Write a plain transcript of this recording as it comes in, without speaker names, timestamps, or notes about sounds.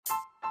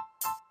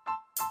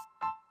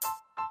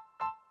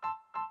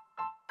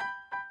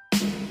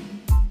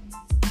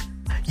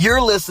You're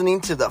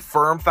listening to the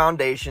Firm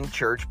Foundation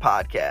Church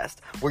podcast,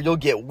 where you'll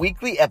get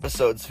weekly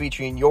episodes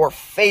featuring your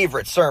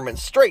favorite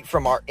sermons straight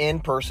from our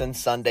in-person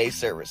Sunday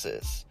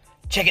services.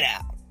 Check it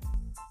out.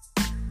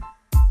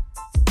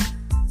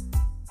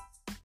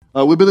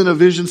 We've been in a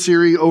vision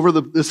series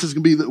this is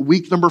going to be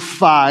week number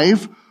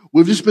 5.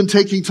 We've just been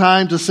taking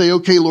time to say,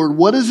 okay, Lord,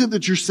 what is it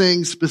that you're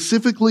saying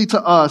specifically to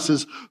us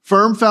as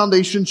Firm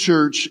Foundation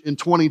Church in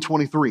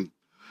 2023?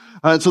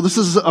 So this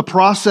is a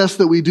process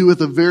that we do at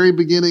the very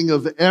beginning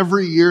of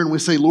every year. And we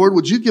say, Lord,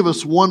 would you give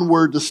us one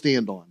word to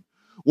stand on?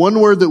 One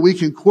word that we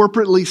can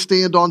corporately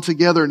stand on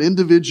together and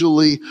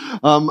individually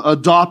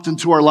adopt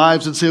into our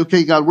lives and say,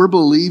 okay, God, we're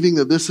believing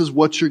that this is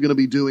what you're going to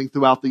be doing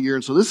throughout the year.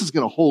 And so this is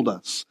going to hold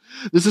us.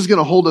 This is going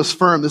to hold us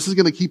firm. This is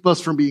going to keep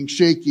us from being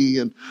shaky.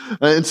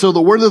 And so the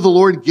word that the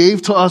Lord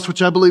gave to us,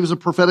 which I believe is a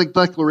prophetic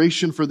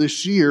declaration for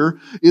this year,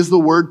 is the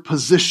word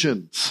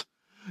positions.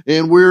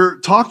 And we're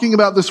talking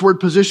about this word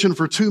position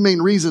for 2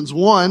 main reasons.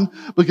 One,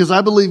 because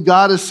I believe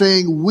God is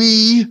saying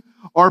we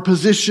are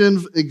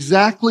positioned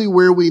exactly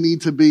where we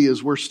need to be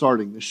as we're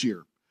starting this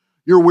year.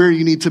 You're where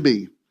you need to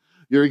be.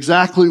 You're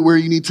exactly where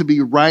you need to be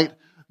right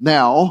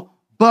now.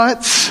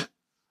 But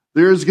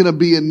there's going to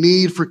be a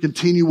need for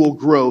continual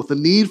growth, a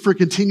need for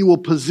continual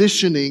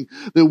positioning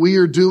that we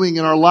are doing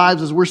in our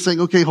lives as we're saying,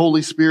 okay,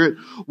 Holy Spirit,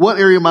 what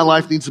area of my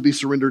life needs to be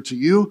surrendered to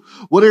you?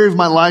 What area of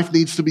my life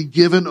needs to be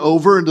given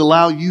over and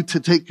allow you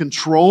to take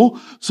control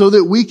so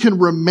that we can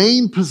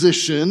remain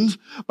positioned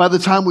by the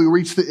time we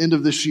reach the end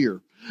of this year?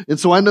 And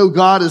so I know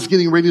God is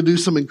getting ready to do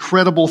some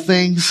incredible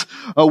things.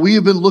 We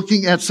have been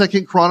looking at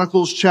 2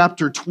 Chronicles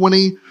chapter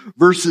 20,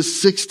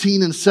 verses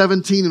 16 and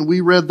 17, and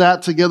we read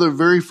that together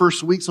very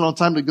first week, so I don't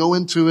have time to go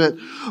into it.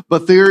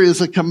 But there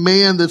is a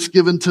command that's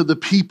given to the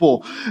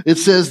people. It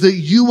says that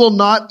you will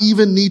not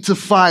even need to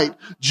fight.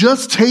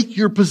 Just take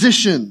your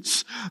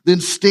positions.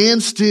 Then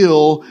stand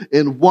still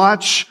and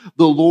watch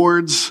the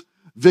Lord's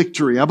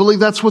victory. I believe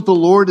that's what the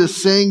Lord is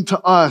saying to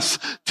us.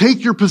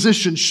 Take your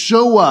position.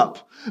 Show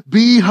up.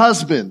 Be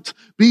husband,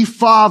 be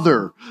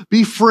father,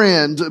 be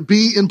friend,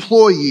 be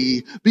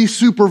employee, be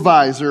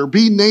supervisor,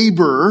 be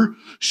neighbor.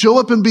 Show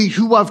up and be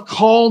who I've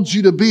called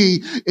you to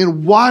be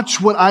and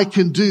watch what I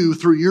can do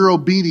through your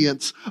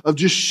obedience of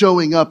just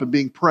showing up and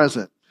being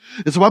present.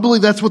 And so I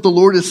believe that's what the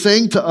Lord is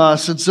saying to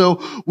us. And so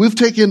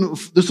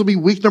this will be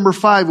week number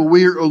 5, where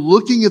we're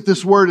looking at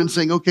this word and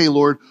saying, okay,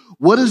 Lord,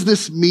 what does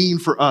this mean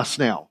for us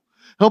now?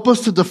 Help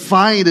us to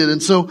define it.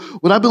 And so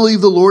what I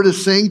believe the Lord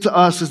is saying to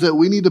us is that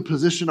we need to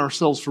position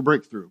ourselves for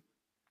breakthrough.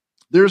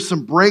 There's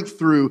some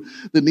breakthrough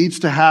that needs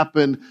to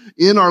happen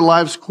in our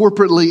lives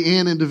corporately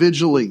and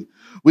individually.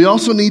 We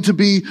also need to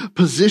be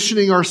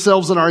positioning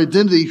ourselves in our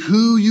identity,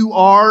 who you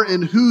are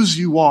and whose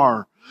you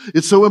are.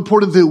 It's so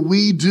important that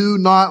we do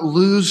not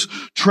lose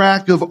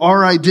track of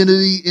our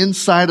identity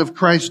inside of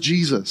Christ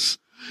Jesus.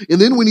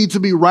 And then we need to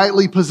be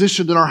rightly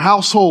positioned in our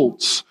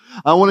households.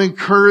 I want to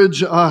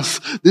encourage us.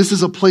 This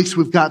is a place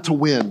we've got to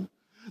win.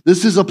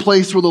 This is a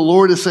place where the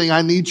Lord is saying,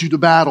 I need you to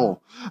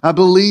battle. I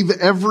believe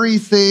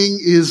everything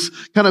is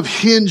kind of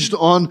hinged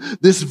on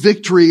this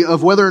victory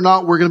of whether or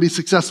not we're going to be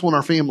successful in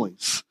our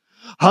families.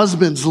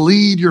 Husbands,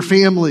 lead your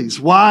families.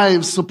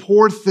 Wives,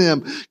 support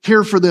them,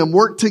 care for them.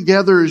 Work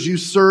together as you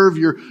serve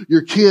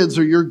your kids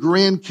or your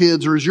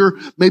grandkids, or as you're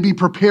maybe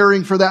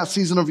preparing for that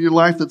season of your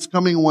life that's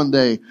coming one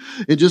day.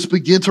 And just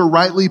begin to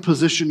rightly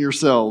position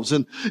yourselves.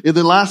 And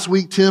then last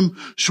week, Tim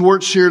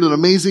Schwartz shared an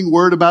amazing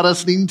word about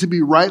us needing to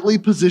be rightly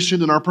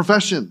positioned in our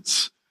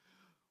professions.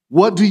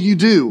 What do you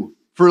do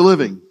for a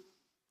living?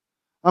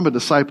 I'm a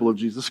disciple of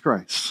Jesus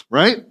Christ,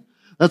 right?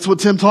 That's what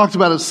Tim talked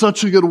about. It's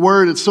such a good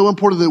word. It's so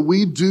important that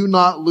we do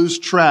not lose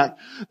track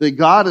that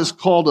God has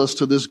called us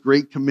to this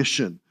great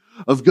commission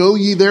of go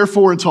ye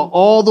therefore into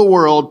all the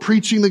world,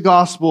 preaching the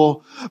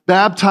gospel,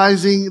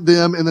 baptizing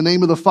them in the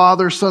name of the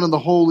Father, Son, and the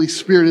Holy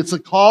Spirit. It's a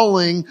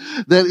calling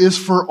that is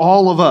for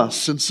all of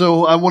us. And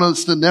so I want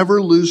us to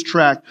never lose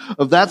track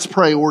of that's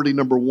priority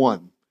number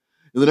 1.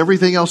 And then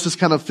everything else just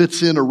kind of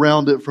fits in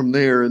around it from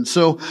there. And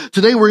so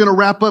today we're going to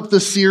wrap up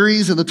this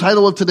series, and the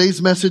title of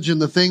today's message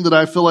and the thing that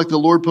I feel like the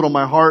Lord put on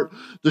my heart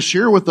to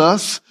share with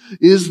us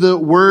is the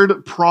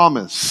word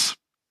promise.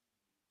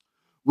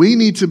 We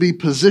need to be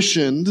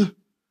positioned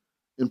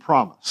in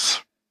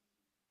promise.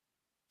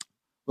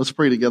 Let's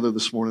pray together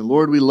this morning.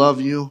 Lord, we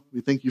love you.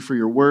 We thank you for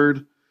your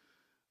word.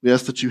 We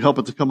ask that you help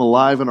it to come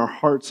alive in our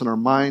hearts and our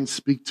minds.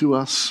 Speak to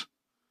us.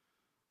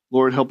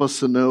 Lord, help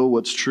us to know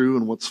what's true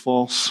and what's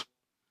false.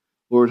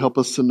 Lord, help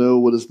us to know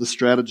what is the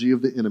strategy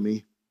of the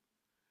enemy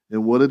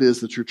and what it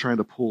is that you're trying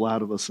to pull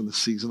out of us in the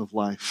season of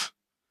life.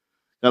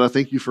 God, I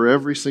thank you for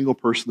every single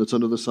person that's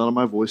under the sound of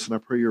my voice, and I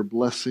pray your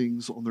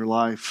blessings on their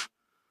life,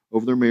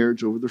 over their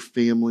marriage, over their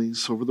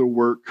families, over their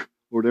work,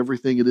 Lord,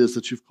 everything it is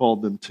that you've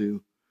called them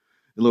to.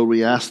 And Lord,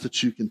 we ask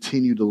that you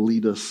continue to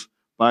lead us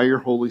by your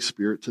Holy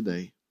Spirit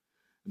today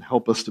and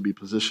help us to be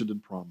positioned in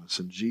promise.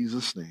 In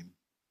Jesus' name,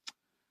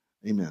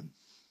 amen.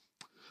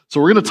 So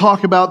we're going to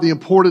talk about the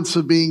importance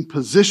of being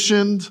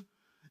positioned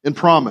in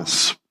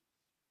promise.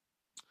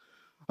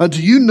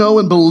 Do you know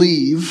and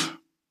believe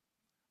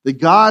that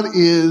God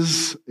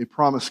is a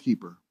promise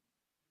keeper?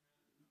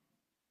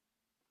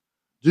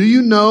 Do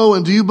you know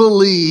and do you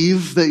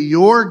believe that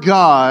your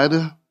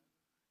God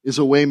is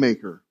a way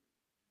maker?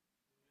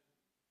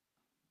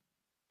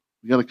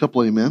 We got a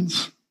couple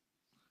amens.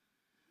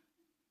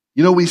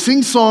 You know, we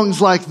sing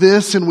songs like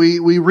this and we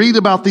read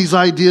about these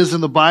ideas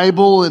in the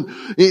Bible, and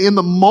in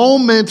the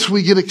moment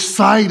we get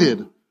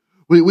excited.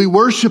 We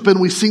worship and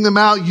we sing them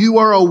out. You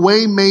are a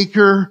way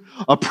maker,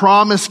 a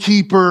promise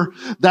keeper.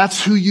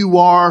 That's who you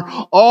are.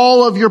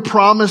 All of your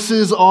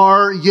promises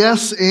are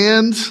yes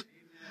and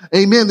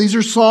amen. These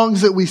are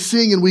songs that we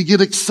sing and we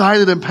get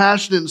excited and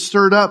passionate and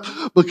stirred up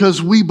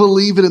because we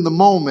believe it in the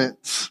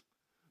moment.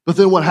 But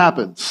then what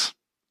happens?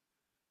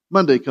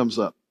 Monday comes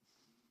up.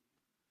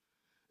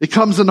 It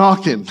comes a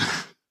knocking.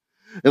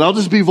 And I'll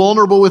just be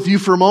vulnerable with you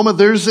for a moment.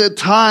 There's at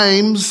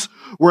times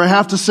where I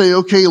have to say,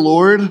 okay,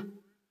 Lord,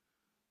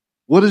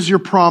 what is your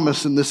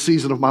promise in this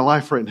season of my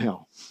life right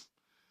now?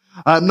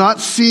 I'm not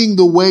seeing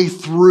the way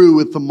through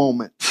at the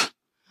moment.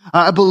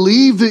 I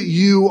believe that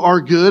you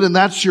are good and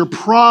that's your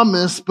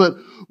promise, but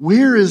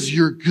where is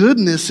your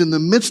goodness in the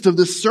midst of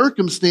this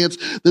circumstance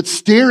that's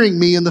staring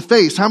me in the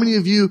face? How many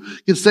of you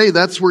can say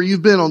that's where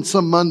you've been on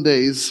some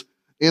Mondays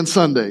and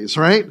Sundays,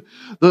 right?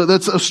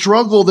 That's a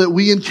struggle that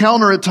we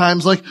encounter at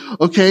times, like,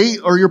 okay,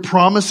 are your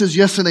promises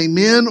yes and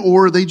amen,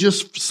 or are they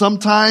just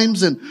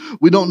sometimes and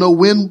we don't know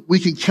when we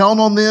can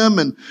count on them?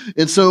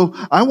 And so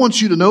I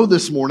want you to know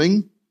this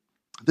morning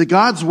that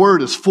God's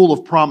word is full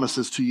of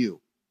promises to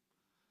you.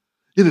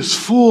 It is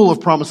full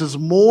of promises,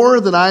 more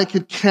than I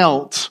could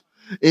count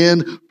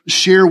and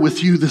share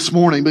with you this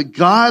morning. But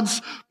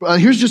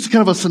here's just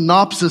kind of a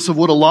synopsis of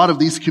what a lot of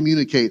these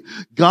communicate.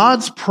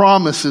 God's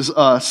promises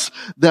us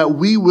that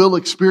we will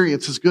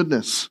experience His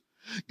goodness.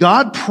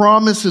 God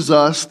promises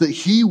us that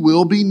He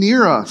will be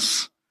near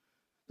us,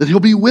 that He'll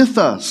be with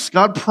us.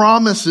 God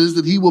promises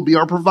that He will be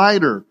our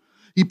provider.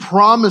 He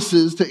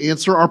promises to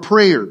answer our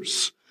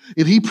prayers.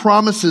 And He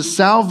promises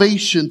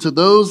salvation to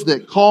those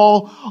that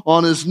call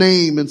on His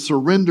name and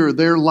surrender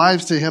their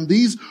lives to Him.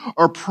 These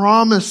are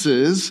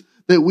promises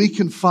that we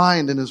can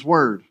find in His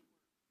Word.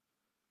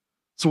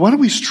 So why do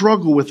we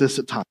struggle with this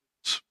at times?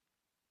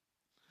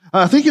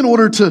 I think in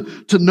order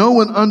to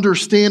know and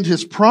understand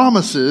His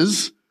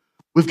promises,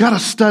 we've got to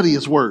study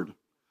His Word.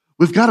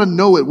 We've got to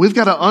know it. We've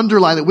got to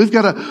underline it. We've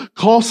got to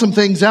call some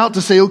things out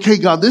to say, okay,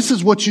 God, this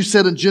is what you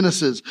said in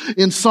Genesis,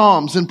 in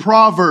Psalms, in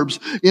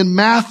Proverbs, in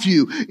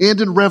Matthew, and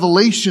in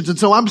Revelations. And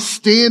so I'm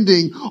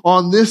standing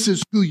on this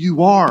is who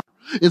you are.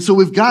 And so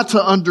we've got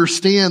to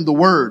understand the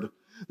Word.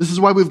 This is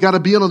why we've got to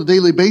be on a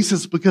daily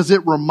basis, because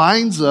it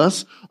reminds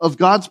us of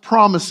God's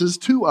promises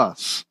to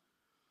us.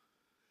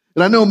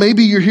 And I know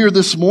maybe you're here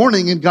this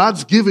morning and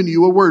God's given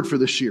you a word for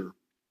this year.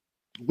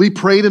 We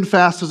prayed and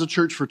fasted as a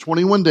church for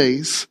 21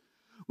 days.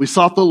 We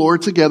sought the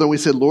Lord together and we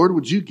said, Lord,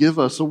 would you give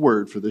us a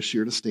word for this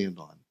year to stand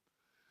on?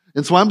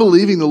 And so I'm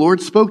believing the Lord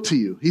spoke to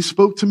you. He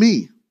spoke to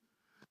me.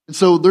 And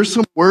so there's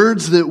some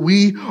words that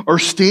we are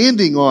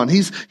standing on.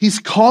 He's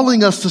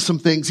calling us to some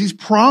things. He's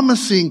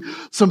promising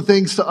some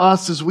things to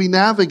us as we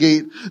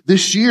navigate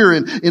this year.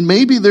 And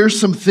maybe there's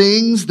some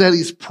things that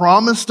He's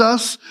promised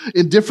us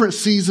in different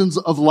seasons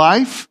of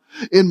life.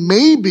 And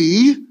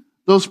maybe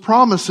those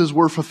promises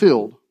were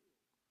fulfilled.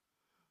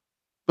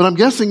 But I'm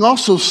guessing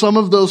also some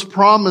of those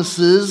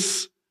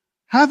promises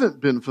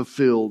haven't been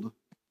fulfilled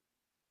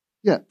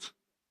yet.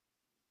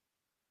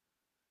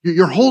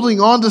 You're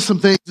holding on to some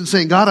things and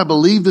saying, God, I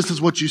believe this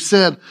is what you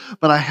said,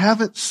 but I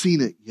haven't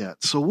seen it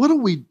yet. So what do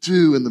we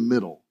do in the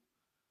middle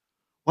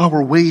while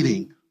we're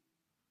waiting?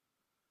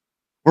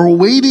 Or we're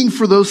waiting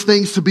for those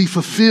things to be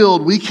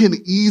fulfilled, we can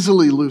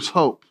easily lose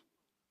hope.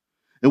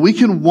 And we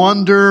can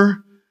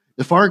wonder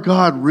if our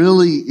God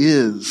really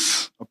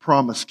is a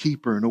promise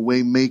keeper and a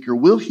way maker.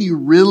 Will He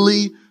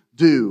really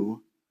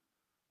do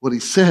what He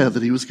said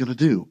that He was going to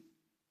do?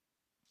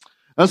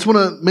 I just want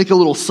to make a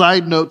little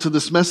side note to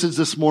this message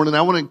this morning.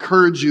 I want to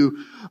encourage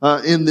you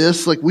in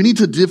this. Like, we need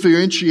to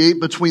differentiate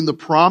between the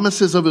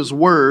promises of His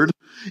Word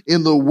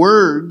and the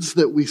words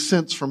that we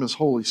sense from His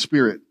Holy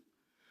Spirit.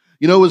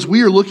 You know, as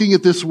we are looking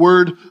at this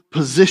word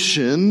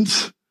positioned,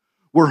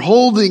 we're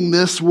holding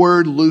this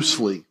word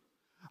loosely.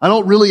 I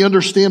don't really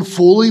understand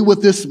fully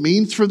what this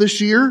means for this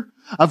year.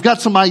 I've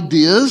got some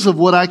ideas of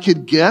what I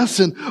could guess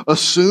and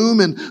assume,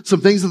 and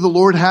some things that the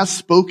Lord has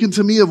spoken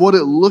to me of what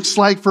it looks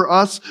like for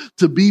us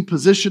to be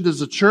positioned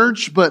as a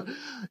church. But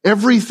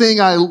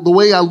the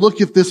way I look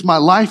at this, my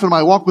life and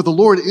my walk with the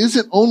Lord,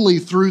 isn't only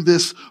through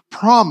this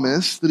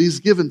promise that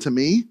He's given to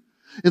me.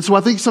 And so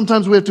I think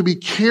sometimes we have to be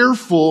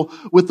careful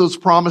with those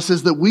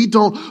promises, that we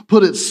don't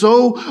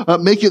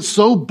make it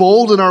so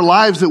bold in our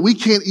lives that we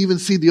can't even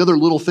see the other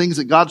little things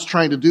that God's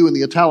trying to do in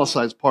the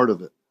italicized part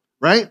of it.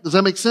 Right? Does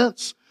that make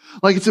sense?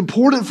 Like, it's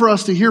important for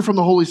us to hear from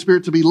the Holy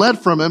Spirit, to be led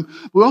from Him.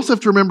 But we also have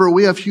to remember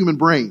we have human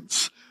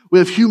brains. We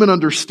have human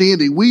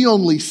understanding. We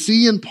only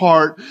see in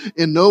part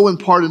and know in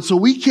part. And so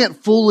we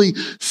can't fully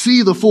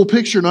see the full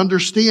picture and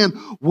understand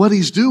what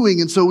He's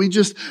doing. And so we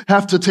just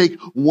have to take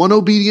one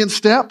obedient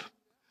step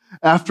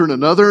after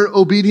another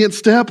obedient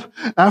step,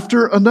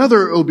 after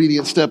another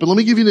obedient step. And let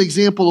me give you an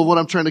example of what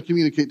I'm trying to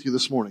communicate to you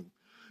this morning.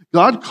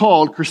 God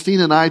called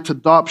Christine and I to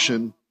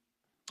adoption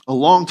a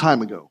long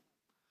time ago.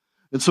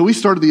 And so we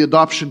started the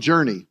adoption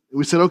journey. And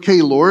we said,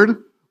 okay,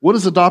 Lord, what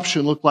does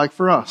adoption look like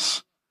for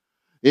us?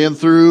 And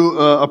through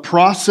a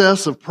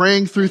process of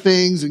praying through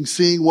things and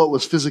seeing what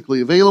was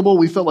physically available,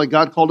 we felt like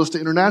God called us to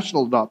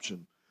international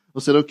adoption. I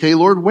said, okay,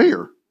 Lord,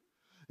 where?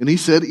 And he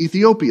said,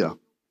 Ethiopia.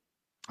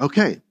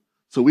 Okay,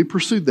 so we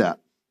pursued that.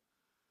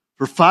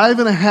 For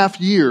 5.5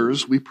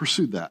 years, we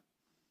pursued that.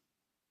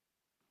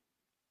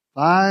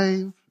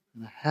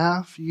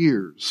 5.5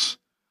 years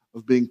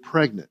of being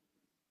pregnant.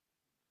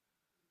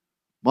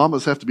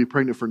 Mamas have to be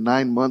pregnant for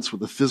 9 months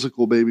with a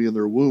physical baby in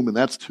their womb, and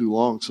that's too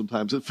long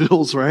sometimes it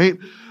feels, right?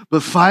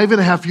 But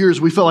 5.5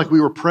 years, we felt like we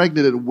were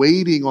pregnant and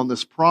waiting on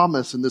this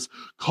promise and this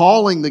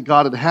calling that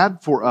God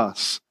had for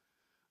us.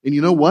 And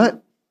you know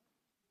what?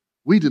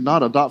 We did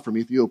not adopt from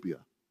Ethiopia.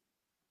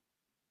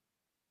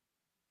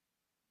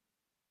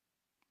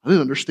 I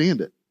didn't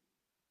understand it.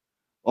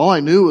 All I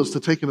knew was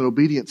to take an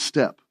obedient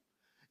step.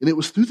 And it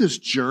was through this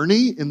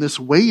journey and this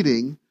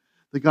waiting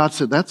that God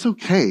said, that's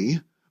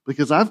okay,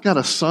 because I've got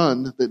a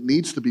son that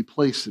needs to be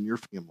placed in your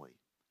family.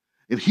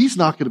 And he's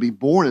not going to be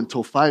born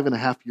until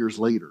 5.5 years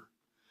later.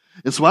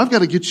 And so I've got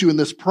to get you in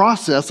this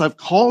process. I've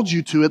called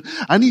you to it.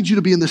 I need you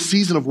to be in this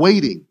season of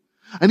waiting.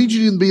 I need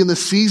you to be in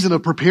this season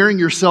of preparing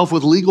yourself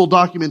with legal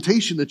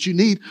documentation that you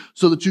need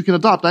so that you can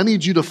adopt. I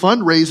need you to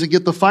fundraise and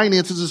get the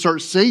finances and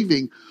start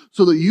saving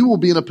so that you will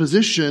be in a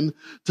position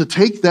to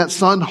take that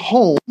son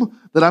home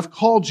that I've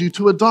called you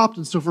to adopt.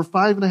 And so for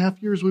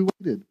 5.5 years, we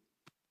waited.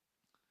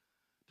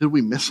 Did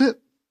we miss it?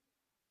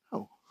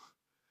 No.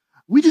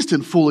 We just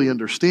didn't fully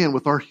understand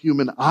with our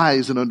human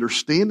eyes and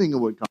understanding of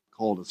what God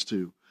called us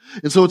to.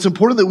 And so it's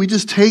important that we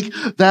just take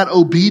that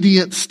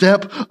obedient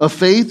step of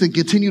faith and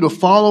continue to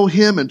follow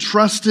him and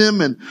trust him.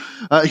 And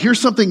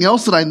here's something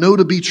else that I know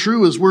to be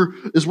true as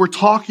we're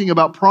talking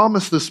about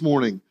promise this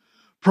morning.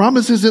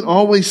 Promise isn't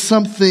always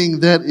something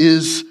that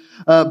is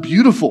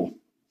beautiful.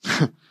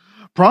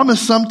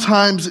 Promise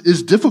sometimes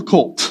is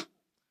difficult.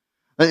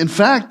 In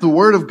fact, the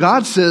Word of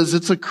God says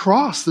it's a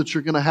cross that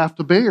you're going to have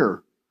to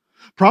bear.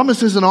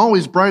 Promise isn't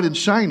always bright and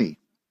shiny.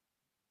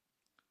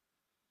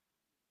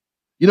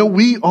 You know,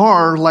 we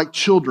are like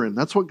children.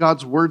 That's what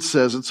God's Word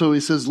says. And so he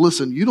says,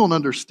 listen, you don't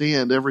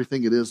understand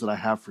everything it is that I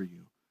have for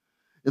you.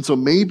 And so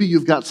maybe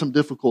you've got some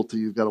difficulty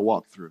you've got to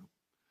walk through.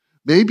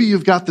 Maybe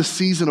you've got the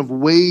season of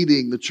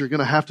waiting that you're going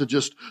to have to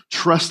just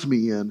trust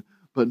me in,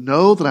 but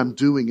know that I'm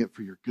doing it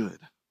for your good.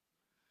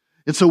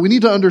 And so we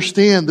need to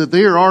understand that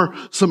there are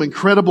some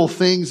incredible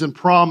things in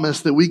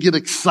promise that we get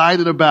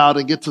excited about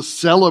and get to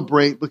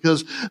celebrate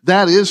because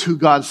that is who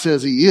God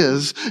says he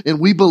is.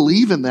 And we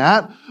believe in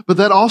that. But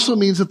that also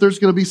means that there's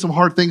going to be some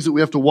hard things that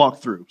we have to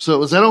walk through.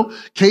 So is that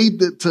okay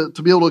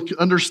to be able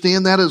to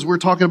understand that as we're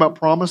talking about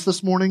promise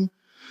this morning?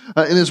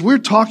 And as we're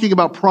talking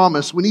about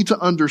promise, we need to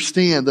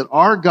understand that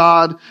our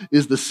God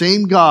is the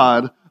same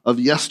God of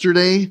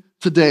yesterday,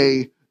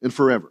 today, and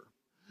forever.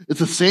 It's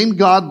the same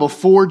God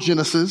before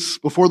Genesis,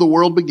 before the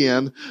world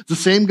began. It's the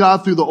same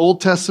God through the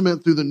Old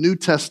Testament, through the New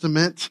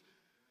Testament.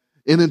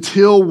 And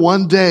until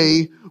one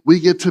day we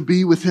get to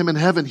be with him in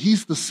heaven,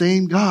 he's the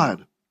same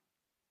God.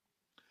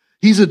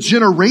 He's a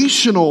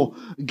generational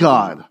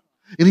God.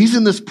 And he's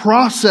in this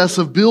process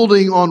of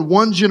building on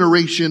one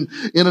generation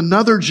in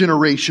another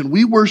generation.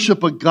 We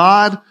worship a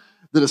God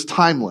that is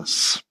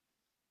timeless.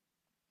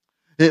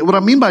 And what I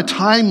mean by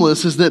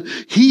timeless is that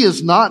he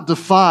is not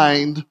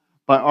defined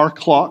by our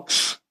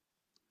clocks,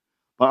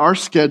 by our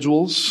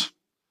schedules,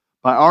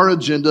 by our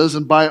agendas,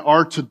 and by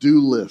our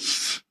to-do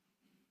lists.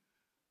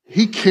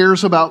 He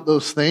cares about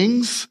those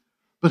things,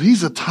 but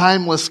he's a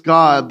timeless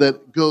God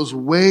that goes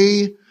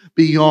way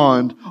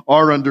beyond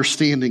our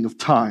understanding of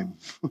time.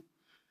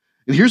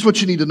 And here's what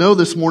you need to know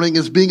this morning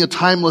is being a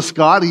timeless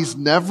God, he's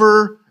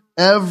never,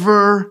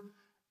 ever,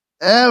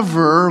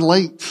 ever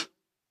late.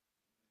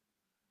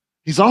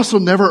 He's also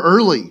never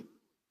early.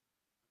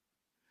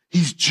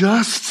 He's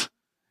just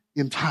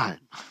in time.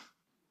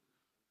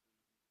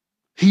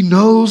 He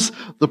knows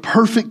the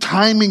perfect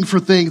timing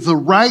for things, the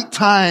right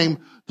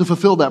time to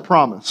fulfill that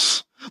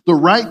promise, the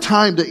right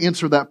time to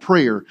answer that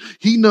prayer.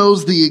 He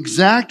knows the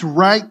exact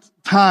right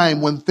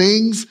time when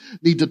things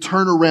need to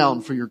turn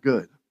around for your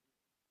good.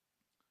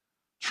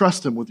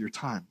 Trust him with your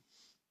time.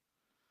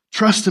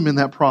 Trust him in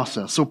that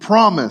process. So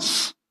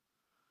promise.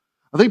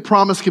 I think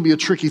promise can be a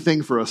tricky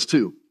thing for us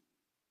too.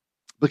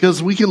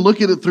 Because we can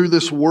look at it through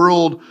this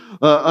worldview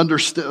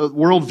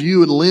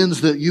and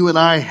lens that you and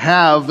I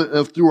have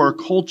through our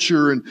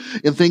culture and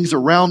things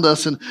around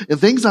us. And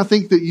things I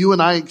think that you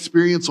and I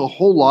experience a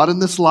whole lot in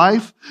this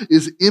life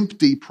is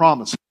empty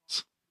promises.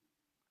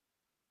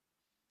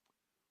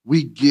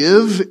 We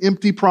give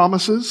empty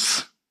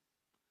promises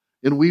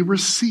and we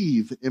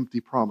receive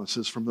empty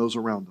promises from those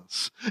around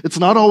us. It's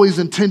not always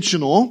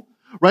intentional,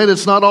 right?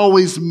 It's not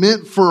always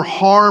meant for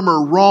harm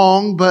or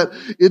wrong, but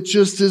it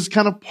just is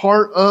kind of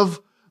part of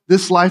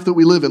this life that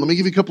we live in. Let me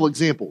give you a couple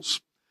examples.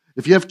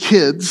 If you have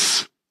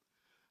kids,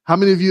 How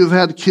many of you have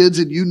had kids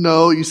and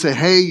you say,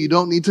 hey, you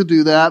don't need to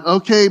do that.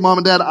 Okay, mom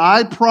and dad,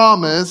 I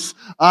promise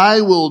I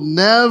will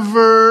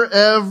never,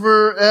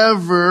 ever,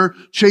 ever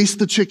chase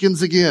the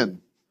chickens again.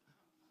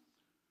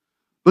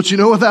 But you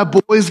know what that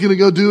boy's going to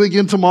go do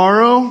again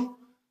tomorrow?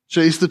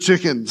 Chase the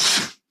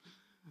chickens.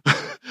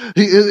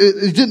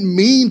 It didn't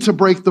mean to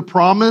break the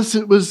promise.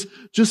 It was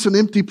just an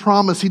empty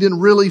promise. He didn't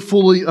really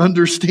fully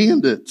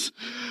understand it.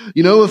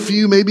 You know, if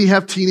you maybe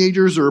have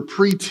teenagers or a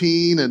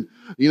preteen and,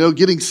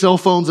 getting cell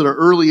phones at an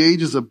early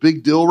age is a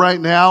big deal right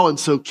now. And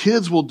so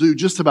kids will do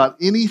just about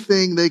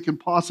anything they can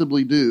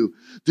possibly do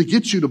to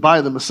get you to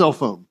buy them a cell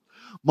phone.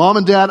 Mom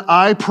and dad,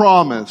 I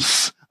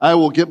promise I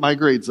will get my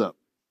grades up.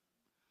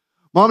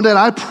 Mom and dad,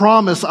 I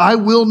promise I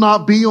will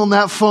not be on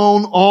that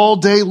phone all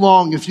day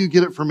long if you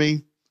get it for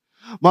me.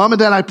 Mom and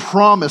dad, I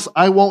promise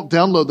I won't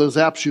download those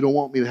apps you don't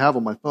want me to have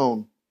on my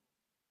phone.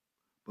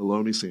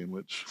 Bologna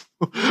sandwich,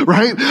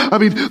 right? I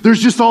mean,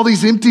 there's just all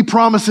these empty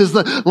promises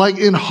that, like,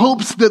 in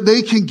hopes that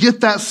they can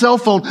get that cell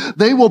phone,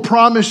 they will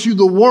promise you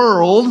the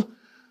world,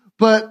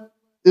 but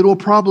it will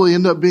probably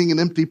end up being an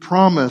empty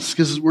promise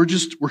because we're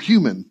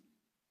human.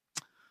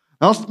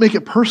 Now let's make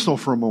it personal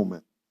for a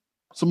moment.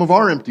 Some of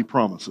our empty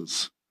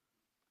promises.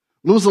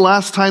 When was the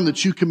last time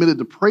that you committed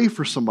to pray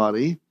for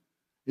somebody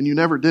and you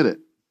never did it?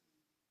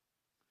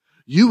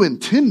 You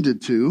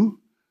intended to,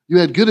 you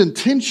had good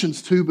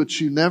intentions to,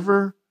 but you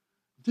never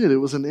did. It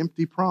was an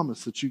empty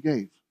promise that you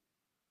gave.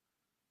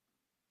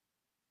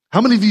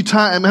 How many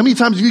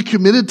times have you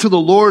committed to the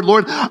Lord?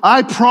 Lord,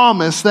 I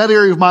promise that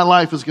area of my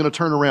life is going to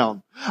turn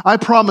around. I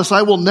promise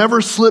I will never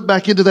slip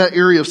back into that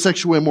area of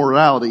sexual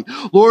immorality.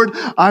 Lord,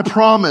 I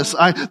promise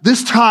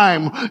this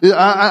time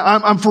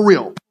I'm for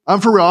real.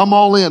 I'm for real. I'm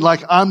all in.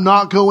 Like, I'm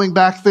not going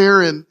back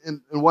there. And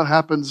what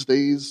happens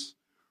days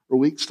or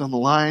weeks down the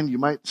line, you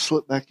might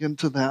slip back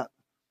into that.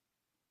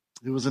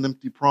 It was an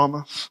empty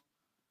promise.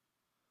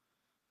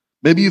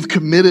 Maybe you've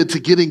committed to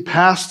getting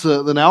past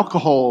an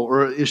alcohol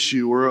or an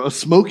issue or a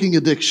smoking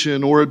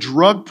addiction or a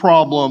drug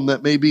problem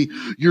that maybe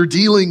you're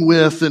dealing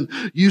with. And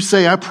you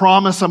say, I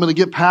promise I'm going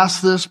to get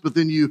past this, but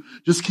then you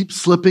just keep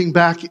slipping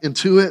back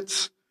into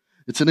it.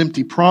 It's an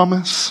empty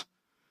promise.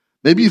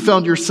 Maybe you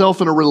found yourself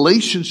in a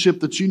relationship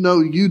that you know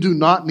you do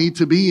not need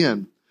to be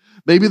in.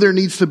 Maybe there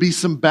needs to be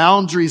some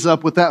boundaries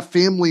up with that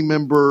family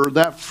member, or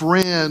that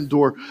friend,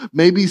 or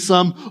maybe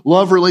some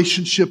love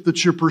relationship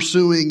that you're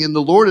pursuing. And the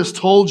Lord has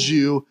told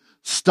you,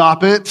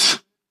 stop it.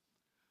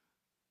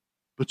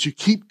 But you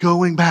keep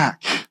going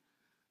back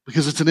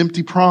because it's an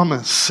empty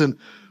promise. And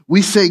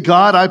we say,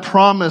 God, I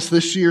promise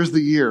this year's the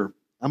year.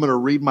 I'm going to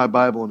read my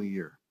Bible in a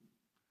year.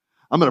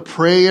 I'm going to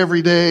pray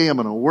every day. I'm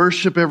going to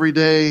worship every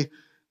day.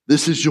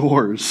 This is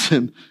yours.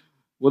 And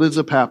what ends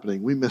up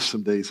happening? We miss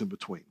some days in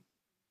between.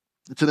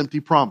 It's an empty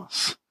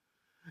promise.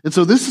 And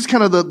so this is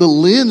kind of the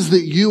lens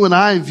that you and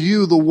I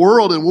view the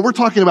world. And when we're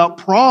talking about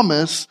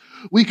promise,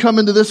 we come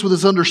into this with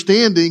this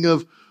understanding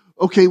of,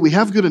 okay, we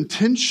have good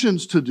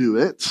intentions to do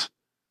it,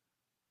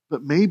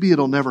 but maybe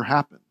it'll never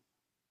happen.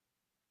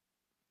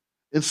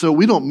 And so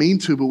we don't mean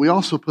to, but we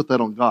also put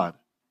that on God.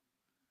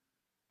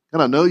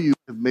 And I know you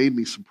have made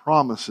me some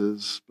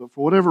promises, but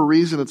for whatever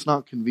reason, it's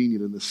not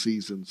convenient in this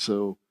season.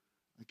 So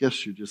I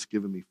guess you're just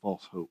giving me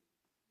false hope.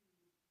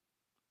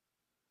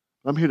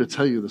 I'm here to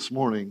tell you this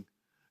morning,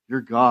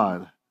 your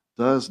God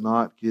does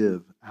not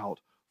give out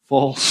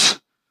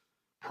false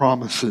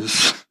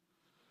promises.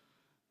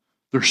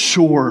 They're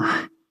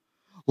sure.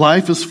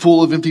 Life is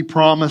full of empty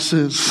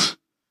promises,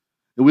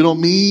 and we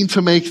don't mean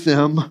to make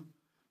them.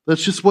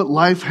 That's just what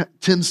life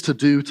tends to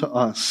do to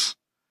us.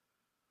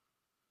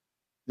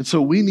 And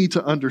so we need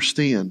to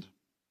understand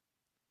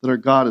that our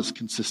God is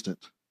consistent.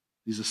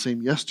 He's the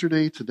same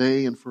yesterday,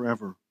 today, and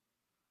forever.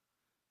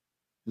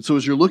 And so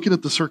as you're looking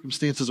at the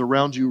circumstances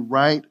around you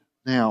right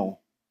now,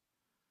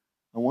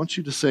 I want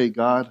you to say,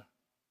 God,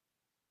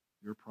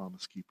 you're a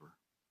promise keeper.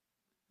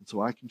 And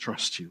so I can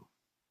trust you.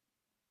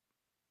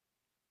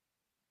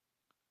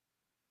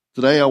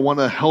 Today I want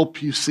to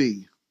help you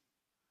see,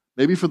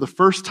 maybe for the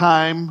first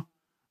time,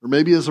 or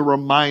maybe as a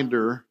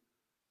reminder,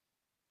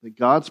 that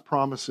God's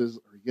promises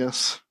are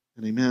yes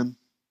and amen.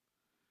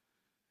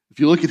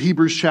 If you look at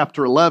Hebrews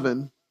chapter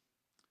 11,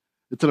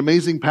 it's an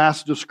amazing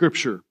passage of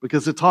Scripture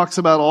because it talks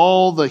about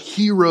all the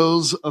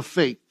heroes of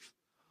faith,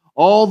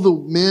 all the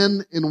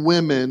men and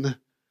women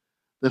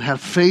that had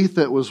faith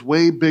that was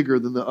way bigger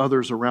than the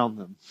others around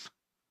them.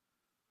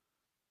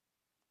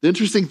 The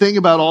interesting thing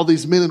about all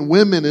these men and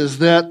women is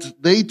that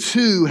they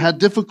too had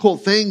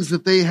difficult things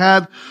that they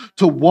had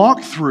to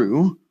walk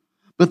through,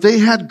 but they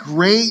had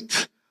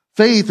great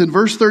faith. In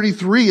verse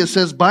 33, it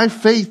says, by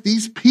faith,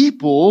 these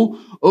people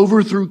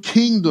overthrew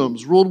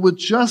kingdoms, ruled with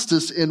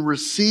justice, and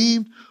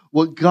received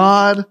what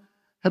God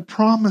had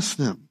promised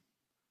them.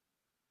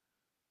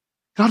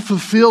 God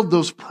fulfilled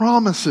those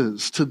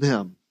promises to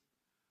them,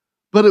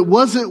 but it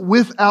wasn't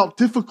without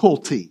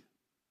difficulty.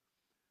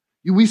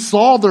 We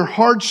saw their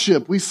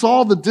hardship. We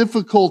saw the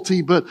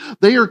difficulty, but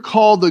they are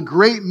called the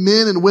great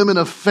men and women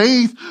of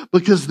faith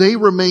because they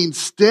remain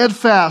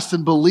steadfast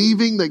in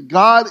believing that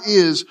God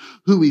is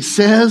who He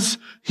says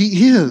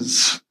He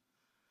is.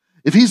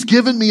 If he's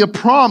given me a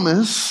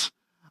promise,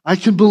 I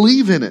can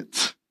believe in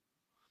it.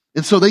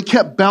 And so they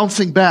kept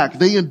bouncing back.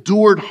 They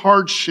endured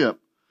hardship.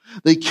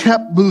 They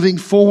kept moving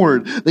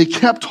forward. They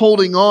kept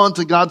holding on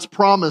to God's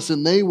promise,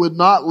 and they would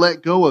not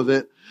let go of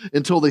it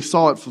until they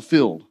saw it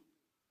fulfilled.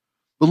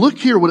 But look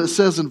here what it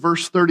says in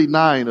verse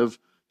 39 of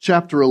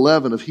chapter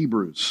 11 of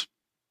Hebrews.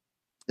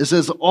 It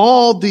says,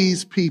 all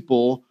these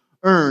people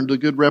earned a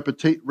good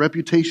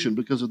reputation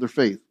because of their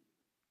faith.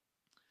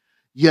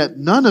 Yet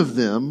none of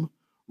them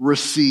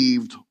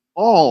received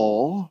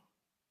all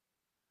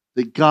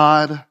that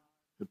God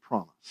had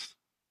promised.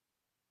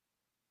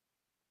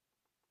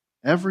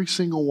 Every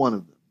single one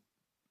of them.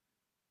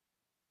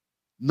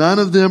 None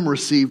of them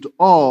received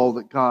all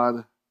that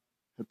God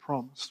had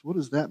promised. What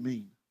does that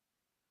mean?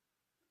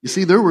 You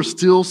see, there were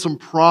still some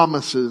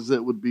promises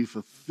that would be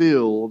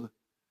fulfilled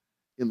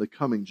in the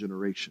coming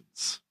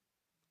generations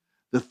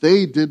that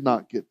they did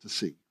not get to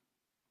see.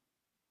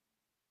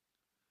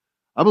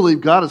 I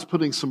believe God is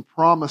putting some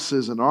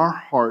promises in our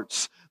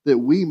hearts that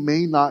we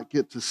may not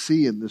get to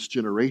see in this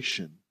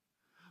generation.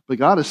 But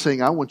God is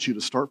saying, I want you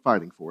to start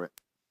fighting for it.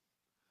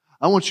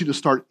 I want you to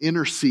start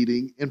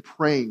interceding and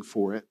praying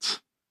for it.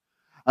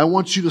 I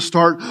want you to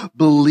start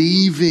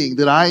believing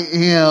that I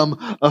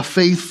am a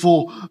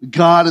faithful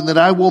God and that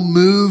I will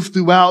move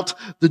throughout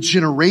the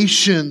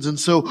generations. And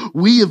so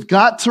we have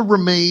got to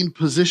remain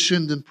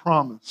positioned in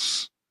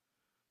promise.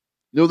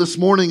 You know, this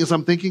morning as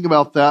I'm thinking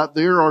about that,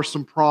 there are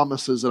some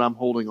promises that I'm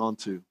holding on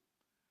to,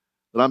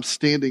 that I'm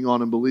standing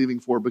on and believing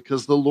for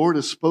because the Lord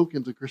has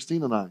spoken to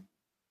Christine and I.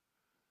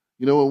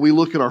 You know, when we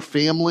look at our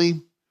family,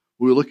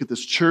 when we look at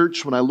this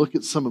church, when I look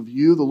at some of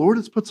you, the Lord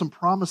has put some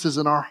promises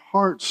in our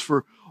hearts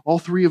for all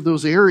three of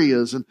those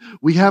areas, and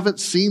we haven't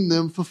seen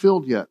them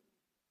fulfilled yet.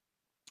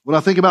 When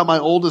I think about my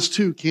oldest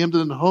two,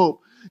 Camden and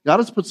Hope, God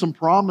has put some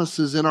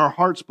promises in our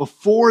hearts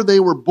before they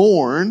were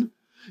born.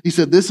 He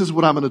said, this is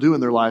what I'm going to do in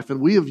their life,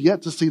 and we have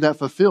yet to see that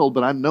fulfilled,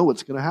 but I know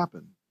it's going to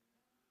happen.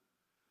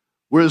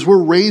 Whereas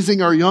we're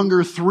raising our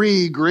younger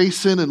three,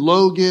 Grayson and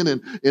Logan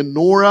and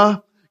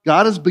Nora,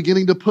 God is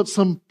beginning to put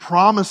some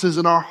promises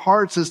in our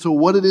hearts as to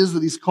what it is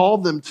that He's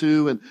called them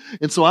to.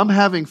 And so I'm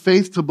having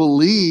faith to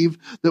believe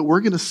that we're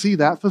going to see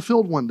that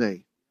fulfilled one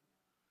day.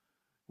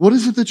 What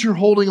is it that you're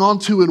holding on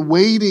to and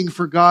waiting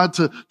for God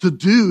to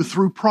do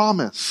through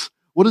promise?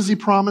 What has He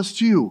promised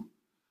you?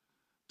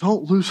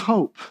 Don't lose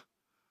hope.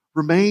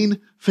 Remain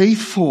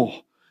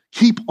faithful.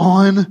 Keep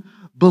on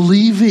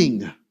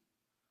believing.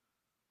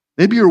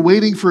 Maybe you're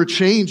waiting for a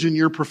change in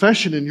your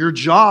profession, in your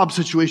job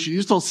situation. You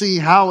just don't see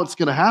how it's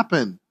going to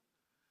happen.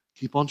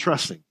 Keep on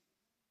trusting.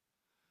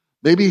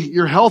 Maybe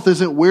your health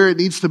isn't where it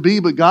needs to be,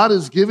 but God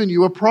has given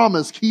you a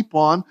promise. Keep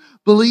on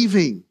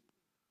believing.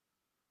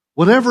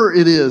 Whatever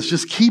it is,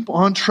 just keep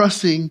on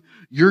trusting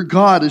your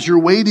God as you're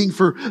waiting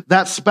for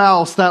that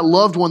spouse, that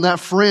loved one, that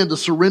friend to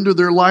surrender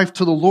their life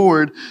to the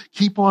Lord.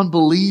 Keep on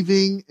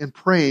believing and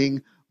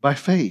praying by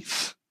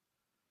faith.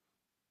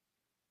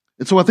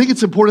 And so I think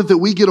it's important that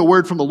we get a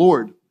word from the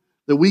Lord,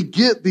 that we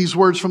get these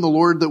words from the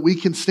Lord that we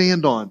can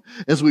stand on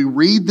as we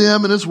read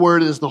them in His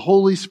Word, as the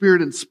Holy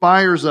Spirit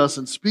inspires us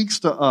and speaks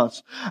to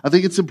us. I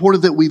think it's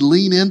important that we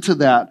lean into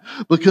that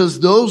because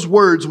those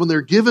words, when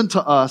they're given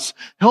to us,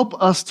 help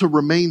us to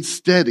remain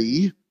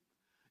steady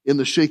in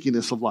the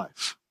shakiness of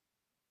life.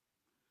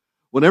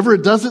 Whenever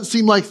it doesn't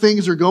seem like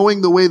things are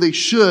going the way they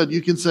should,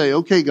 you can say,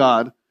 okay,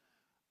 God,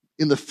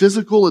 in the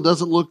physical, it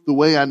doesn't look the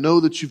way I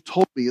know that you've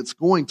told me it's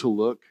going to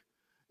look.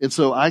 And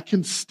so I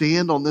can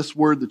stand on this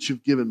word that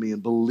you've given me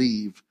and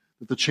believe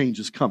that the change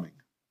is coming.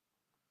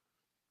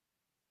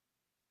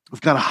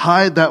 We've got to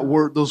hide that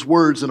word, those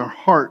words in our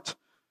heart.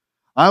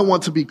 I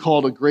want to be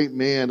called a great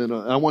man, and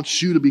I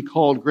want you to be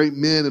called great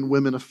men and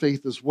women of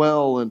faith as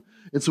well. And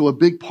so a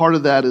big part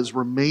of that is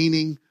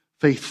remaining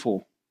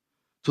faithful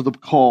to the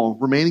call,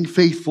 remaining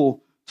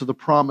faithful to the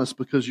promise,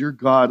 because your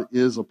God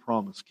is a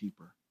promise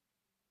keeper.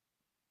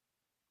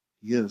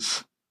 He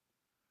is.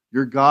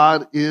 Your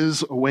God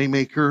is a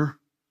waymaker.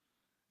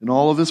 And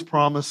all of His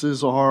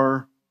promises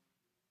are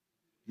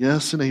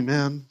yes and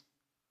amen.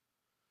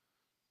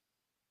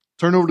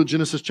 Turn over to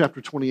Genesis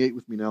chapter 28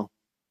 with me now.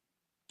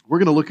 We're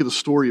going to look at the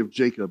story of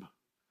Jacob.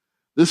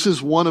 This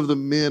is one of the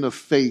men of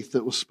faith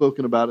that was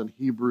spoken about in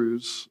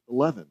Hebrews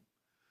 11.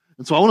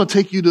 And so I want to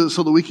take you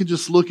so that we can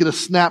just look at a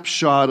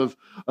snapshot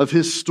of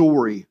his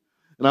story.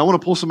 And I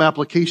want to pull some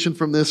application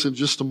from this in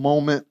just a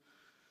moment.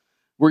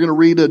 We're going to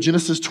read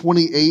Genesis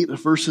 28,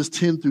 verses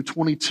 10 through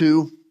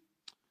 22.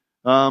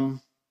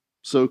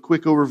 So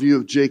quick overview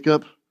of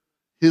Jacob.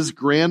 His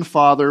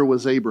grandfather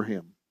was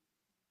Abraham.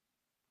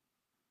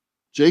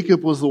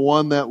 Jacob was the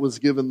one that was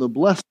given the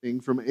blessing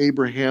from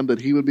Abraham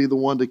that he would be the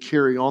one to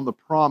carry on the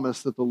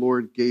promise that the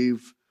Lord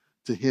gave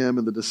to him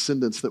and the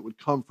descendants that would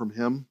come from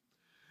him.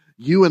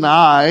 You and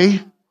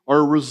I are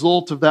a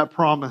result of that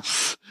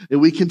promise.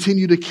 And we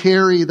continue to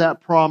carry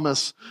that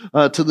promise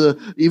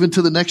even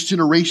to the next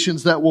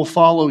generations that will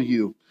follow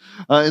you.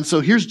 And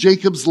so here's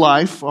Jacob's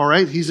life, all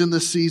right? He's in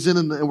this season,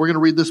 and we're going to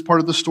read this part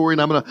of the story,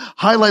 and I'm going to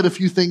highlight a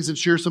few things and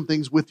share some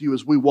things with you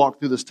as we walk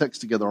through this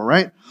text together, all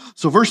right?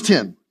 So verse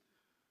 10,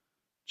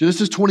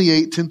 Genesis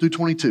 28, 10 through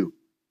 22.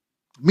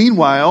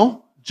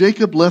 Meanwhile,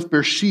 Jacob left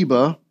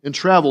Beersheba and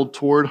traveled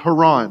toward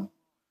Haran.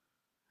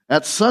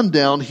 At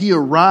sundown, he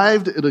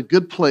arrived at a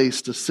good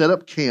place to set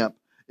up camp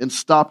and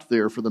stopped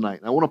there for the night.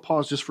 And I want to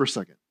pause just for a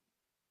second.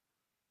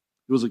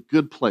 It was a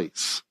good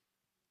place.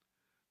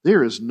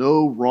 There is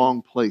no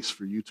wrong place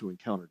for you to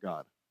encounter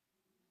God.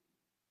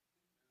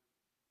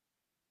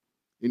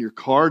 In your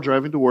car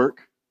driving to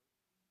work,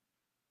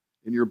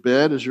 in your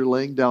bed as you're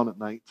laying down at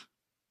night,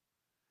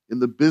 in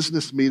the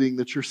business meeting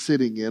that you're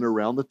sitting in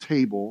around the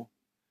table,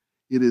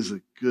 it is a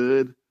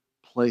good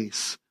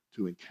place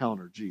to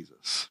encounter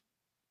Jesus.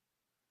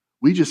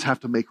 We just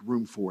have to make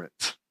room for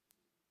it.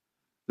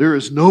 There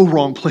is no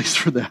wrong place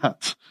for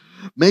that.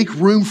 Make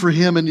room for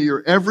him in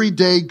your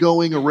everyday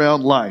going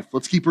around life.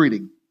 Let's keep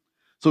reading.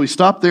 So he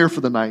stopped there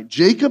for the night.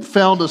 Jacob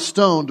found a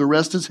stone to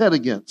rest his head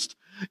against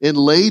and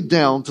laid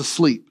down to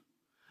sleep.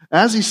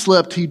 As he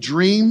slept, he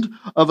dreamed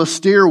of a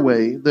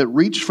stairway that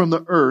reached from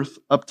the earth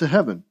up to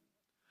heaven.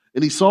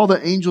 And he saw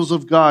the angels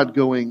of God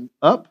going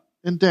up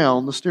and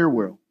down the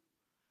stairwell.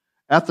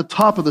 At the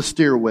top of the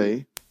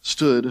stairway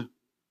stood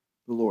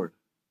the Lord.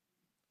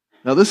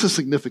 Now this is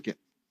significant.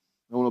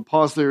 I want to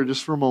pause there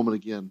just for a moment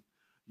again.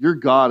 Your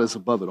God is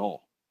above it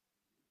all.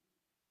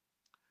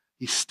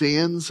 He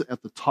stands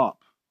at the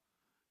top.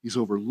 He's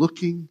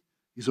overlooking.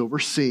 He's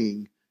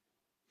overseeing.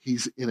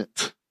 He's in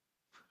it.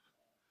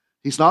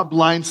 He's not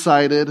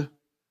blindsided.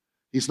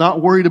 He's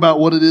not worried about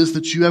what it is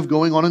that you have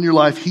going on in your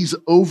life. He's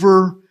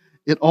over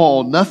it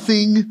all.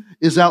 Nothing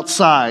is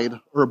outside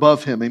or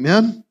above him.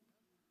 Amen?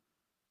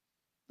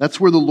 That's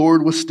where the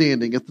Lord was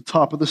standing at the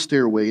top of the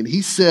stairway. And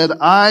he said,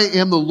 I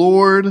am the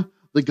Lord,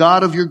 the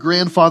God of your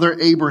grandfather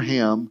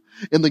Abraham,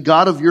 and the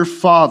God of your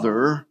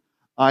father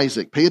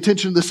Isaac. Pay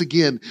attention to this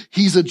again.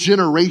 He's a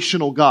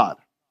generational God.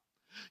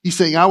 He's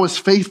saying, I was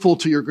faithful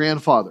to your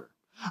grandfather.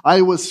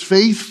 I was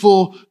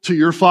faithful to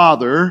your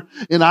father,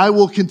 and I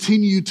will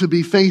continue to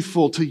be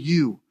faithful to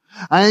you.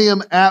 I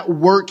am at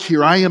work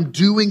here. I am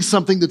doing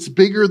something that's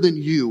bigger than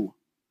you.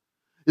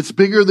 It's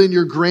bigger than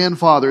your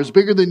grandfather. It's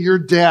bigger than your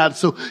dad.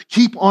 So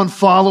keep on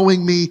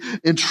following me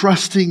and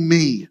trusting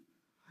me.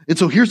 And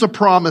so here's a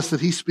promise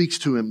that he speaks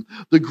to him.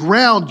 The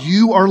ground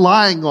you are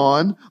lying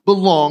on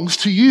belongs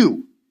to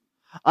you.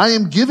 I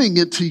am giving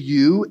it to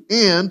you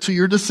and to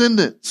your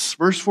descendants.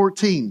 Verse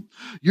 14,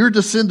 your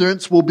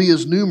descendants will be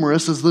as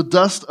numerous as the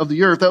dust of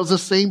the earth. That was the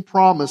same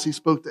promise he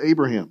spoke to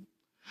Abraham.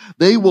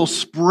 They will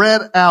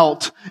spread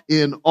out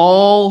in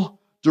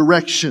all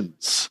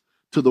directions,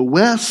 to the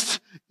west,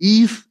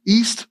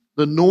 east,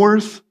 the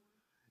north,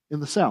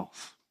 and the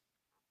south.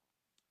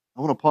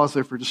 I want to pause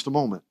there for just a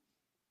moment.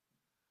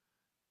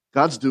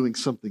 God's doing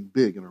something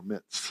big in our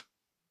midst.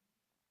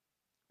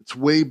 It's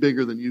way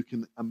bigger than you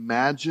can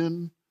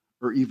imagine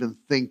or even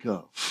think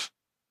of.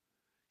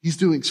 He's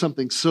doing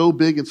something so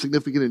big and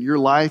significant in your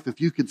life.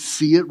 If you could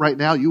see it right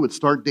now, you would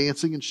start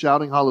dancing and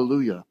shouting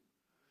hallelujah.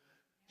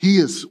 He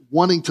is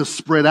wanting to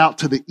spread out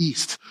to the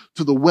east,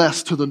 to the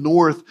west, to the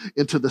north,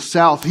 and to the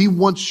south. He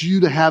wants you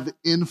to have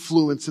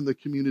influence in the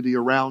community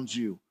around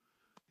you,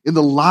 in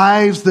the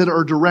lives that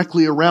are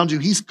directly around you.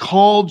 He's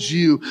called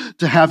you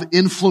to have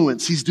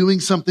influence. He's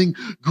doing something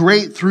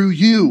great through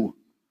you.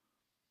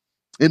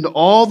 And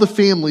all the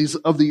families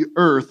of the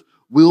earth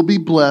will be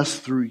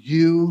blessed through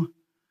you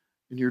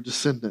and your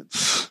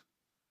descendants.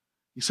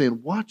 He's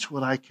saying, watch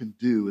what I can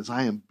do as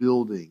I am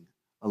building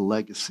a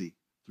legacy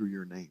through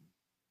your name.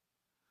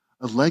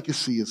 A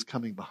legacy is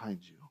coming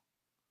behind you.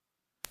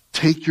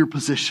 Take your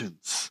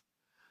positions.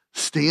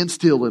 Stand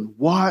still and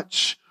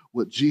watch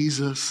what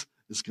Jesus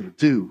is going to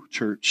do,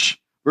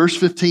 church. Verse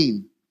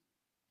 15.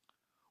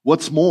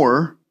 What's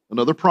more,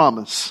 another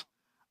promise.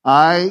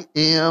 I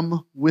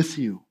am with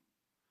you.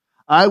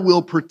 I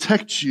will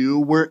protect you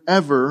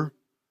wherever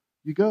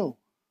you go.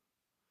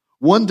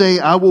 One day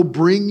I will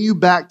bring you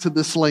back to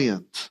this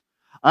land.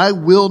 I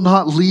will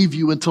not leave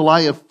you until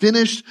I have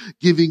finished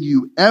giving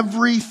you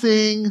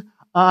everything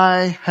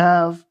I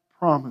have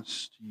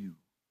promised you.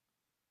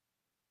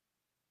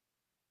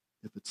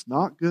 If it's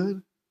not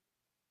good,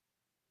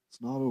 it's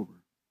not over.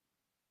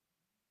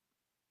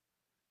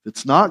 If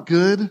it's not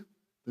good,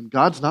 then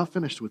God's not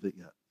finished with it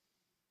yet.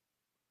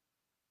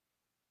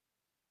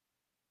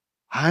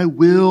 I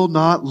will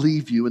not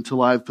leave you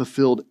until I've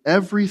fulfilled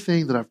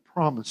everything that I've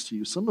promised to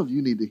you. Some of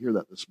you need to hear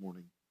that this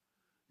morning.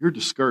 You're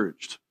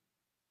discouraged.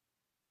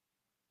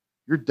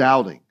 You're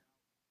doubting.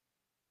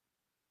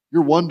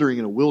 You're wandering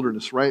in a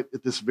wilderness right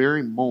at this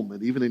very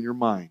moment, even in your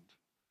mind,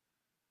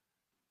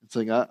 and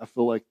saying, I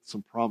feel like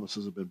some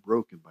promises have been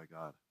broken by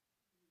God.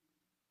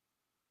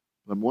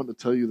 But I'm wanting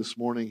to tell you this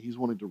morning, He's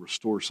wanting to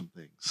restore some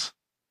things.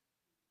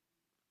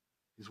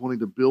 He's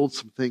wanting to build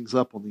some things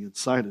up on the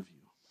inside of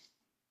you.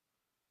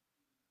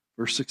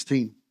 Verse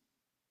 16.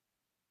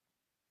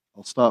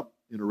 I'll stop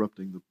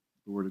interrupting the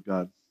Word of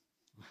God.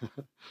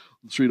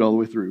 Let's read all the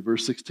way through.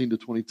 Verse 16 to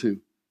 22.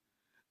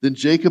 Then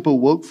Jacob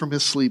awoke from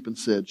his sleep and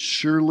said,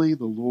 surely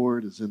the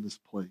Lord is in this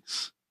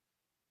place.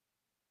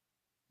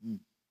 And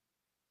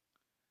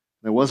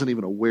I wasn't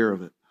even aware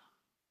of it.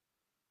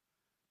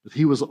 But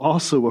he was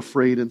also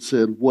afraid and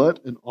said,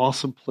 "What an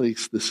awesome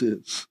place this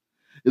is.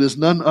 It is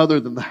none other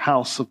than the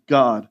house of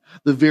God,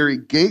 the very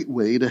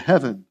gateway to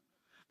heaven."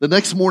 The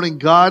next morning,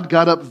 Jacob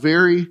got up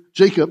very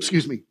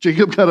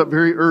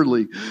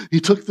early. He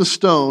took the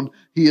stone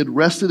he had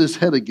rested his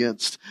head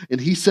against, and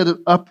he set it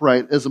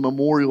upright as a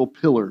memorial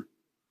pillar.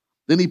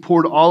 Then he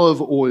poured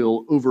olive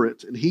oil over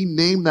it, and he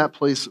named that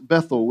place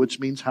Bethel, which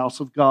means house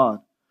of God,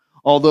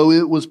 although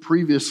it was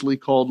previously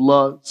called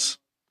Luz.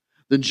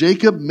 Then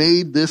Jacob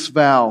made this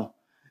vow: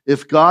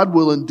 "If God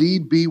will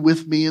indeed be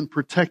with me and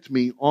protect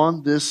me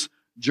on this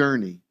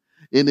journey,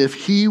 and if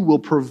he will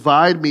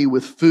provide me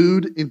with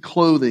food and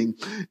clothing,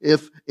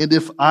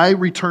 if I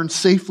return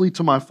safely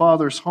to my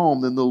father's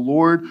home, then the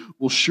Lord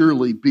will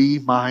surely be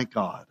my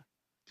God."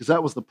 Because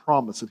that was the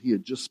promise that he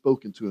had just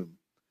spoken to him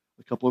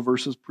a couple of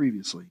verses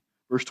previously.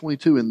 Verse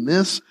 22, "And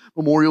this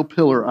memorial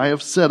pillar I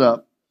have set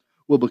up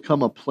will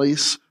become a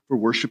place for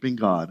worshiping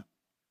God,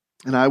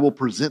 and I will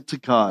present to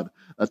God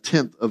a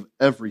tenth of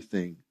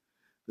everything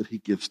that he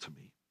gives to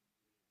me."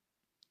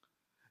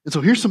 And so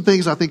here's some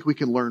things I think we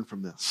can learn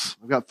from this.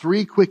 I've got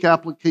 3 quick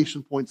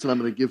application points that I'm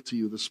going to give to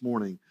you this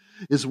morning.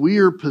 As we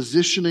are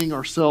positioning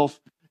ourselves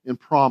in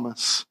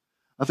promise,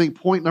 I think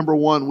point number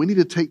 1, we need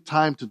to take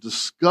time to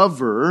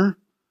discover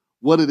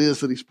what it is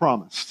that he's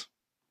promised.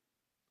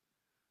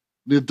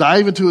 We need to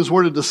dive into his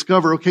word and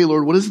discover, okay,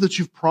 Lord, what is it that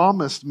you've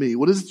promised me?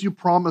 What is it you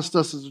promised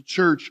us as a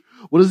church?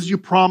 What is it you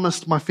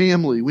promised my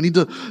family? We need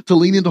to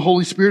lean into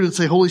Holy Spirit and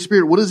say, Holy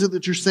Spirit, what is it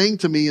that you're saying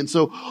to me? And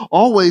so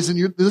always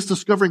in this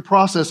discovering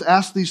process,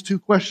 ask these 2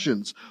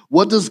 questions.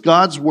 What does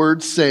God's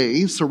word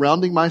say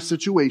surrounding my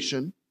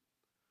situation?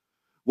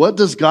 What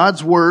does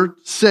God's word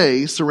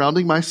say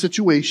surrounding my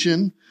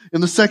situation?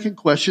 And the second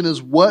question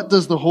is, what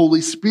does the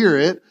Holy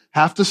Spirit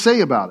have to say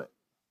about it?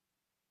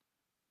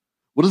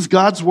 What does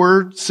God's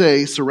word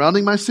say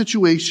surrounding my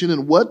situation,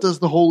 and what does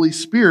the Holy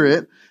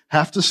Spirit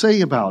have to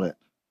say about it?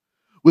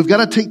 We've got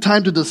to take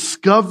time to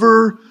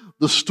discover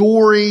the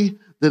story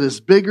that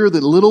is bigger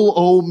than little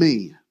old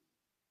me,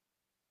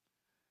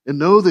 and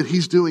know that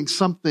he's doing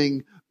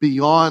something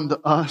beyond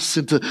us,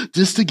 and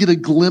just to get a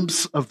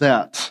glimpse of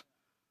that.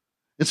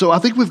 And so I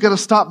think we've got to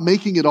stop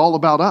making it all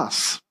about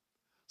us.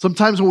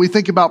 Sometimes when we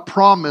think about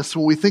promise,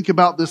 when we think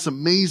about this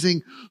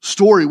amazing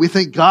story, we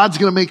think God's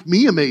going to make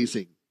me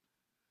amazing.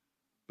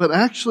 But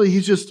actually,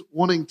 he's just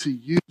wanting to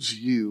use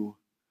you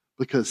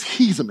because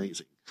he's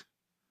amazing.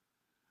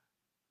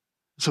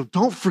 So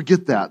don't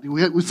forget that.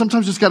 We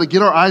sometimes just got to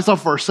get our eyes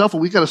off of ourselves,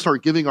 and we got to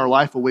start giving our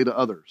life away to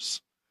others.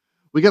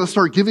 We got to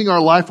start giving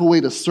our life away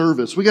to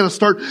service. We got to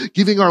start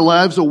giving our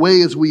lives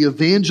away as we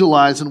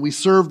evangelize and we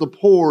serve the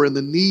poor and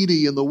the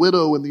needy and the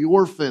widow and the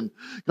orphan.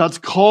 God's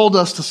called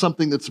us to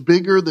something that's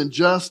bigger than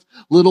just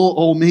little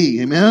old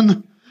me.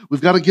 Amen? We've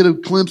got to get a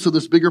glimpse of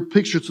this bigger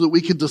picture so that we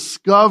can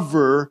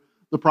discover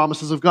the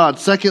promises of God.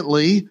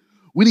 Secondly,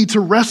 we need to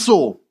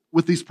wrestle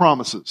with these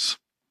promises.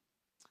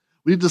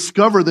 We need to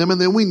discover them,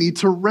 and then we need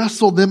to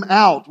wrestle them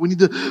out. We need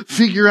to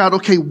figure out,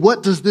 okay,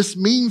 what does this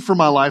mean for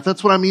my life?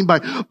 That's what I mean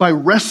by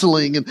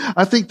wrestling. And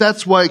I think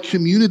that's why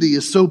community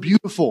is so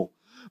beautiful,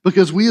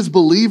 because we as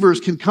believers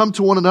can come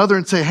to one another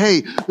and say,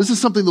 hey, this is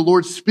something the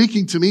Lord's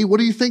speaking to me. What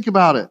do you think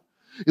about it?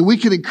 And we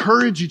can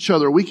encourage each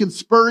other. We can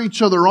spur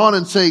each other on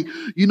and say,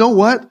 you know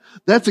what?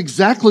 That's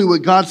exactly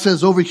what God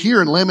says over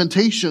here in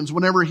Lamentations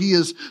whenever he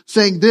is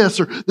saying this,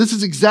 or this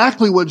is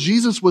exactly what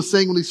Jesus was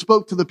saying when he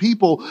spoke to the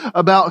people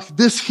about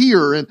this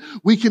here. And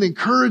we can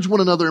encourage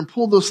one another and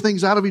pull those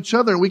things out of each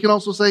other. And we can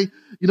also say,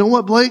 you know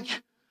what,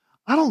 Blake?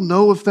 I don't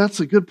know if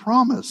that's a good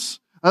promise.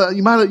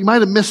 You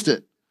might have missed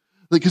it,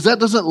 because that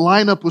doesn't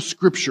line up with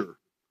Scripture.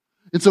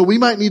 And so we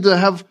might need to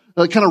have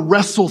kind of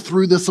wrestle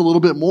through this a little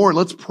bit more, and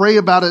let's pray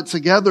about it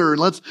together,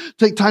 and let's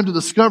take time to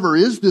discover,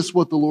 is this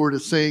what the Lord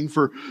is saying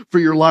for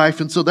your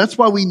life? And so that's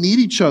why we need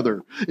each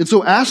other. And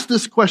so ask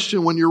this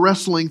question when you're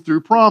wrestling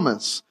through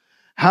promise.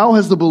 How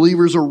has the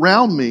believers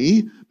around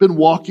me been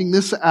walking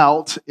this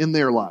out in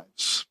their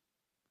lives?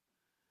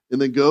 And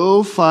then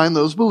go find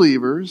those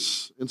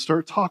believers and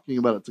start talking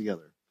about it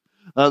together.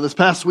 This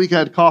past week I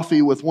had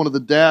coffee with one of the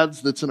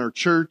dads that's in our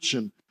church,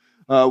 and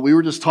we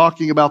were just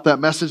talking about that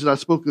message that I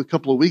spoke a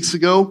couple of weeks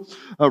ago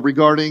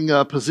regarding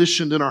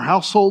positioned in our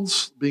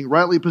households, being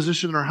rightly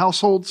positioned in our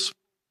households.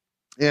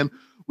 And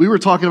we were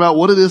talking about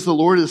what it is the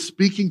Lord is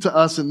speaking to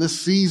us in this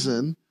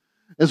season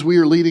as we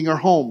are leading our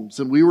homes.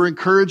 And we were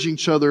encouraging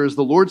each other as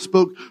the Lord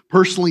spoke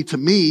personally to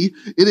me.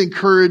 It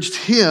encouraged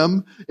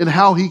him in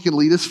how he can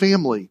lead his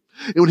family.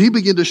 And when he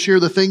began to share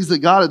the things that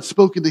God had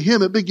spoken to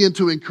him, it began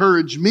to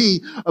encourage me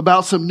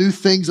about some new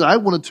things that I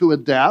wanted to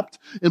adapt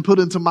and put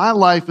into my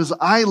life as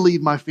I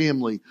lead my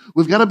family.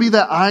 We've got to be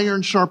that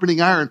iron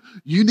sharpening iron.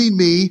 You need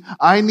me.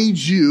 I need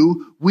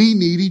you. We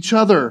need each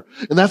other.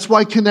 And that's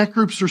why connect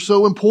groups are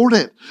so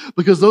important,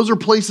 because those are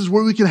places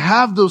where we can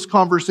have those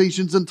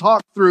conversations and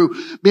talk through,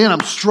 man,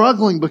 I'm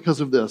struggling because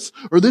of this,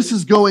 or this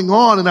is going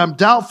on and I'm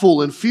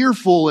doubtful and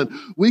fearful, and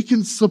we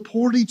can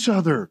support each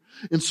other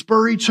and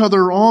spur each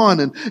other on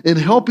and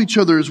help each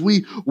other as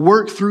we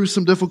work through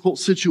some difficult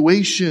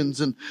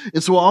situations. And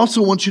so I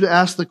also want you to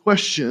ask the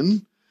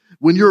question,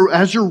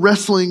 as you're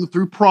wrestling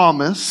through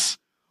promise,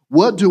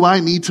 what do I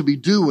need to be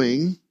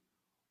doing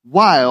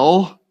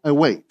while I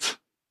wait?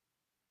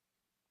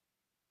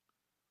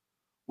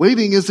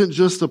 Waiting isn't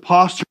just a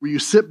posture where you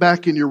sit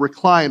back in your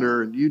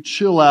recliner and you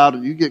chill out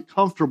and you get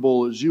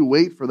comfortable as you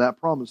wait for that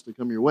promise to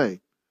come your way.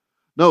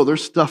 No,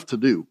 there's stuff to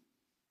do.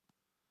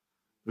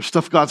 There's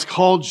stuff God's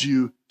called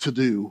you to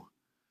do.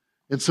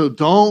 And so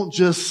don't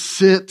just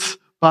sit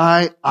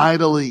by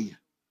idly.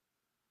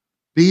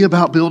 Be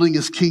about building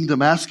His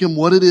kingdom. Ask Him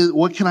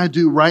what can I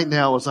do right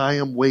now as I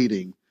am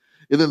waiting?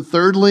 And then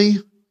thirdly,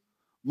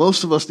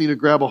 most of us need to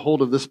grab a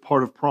hold of this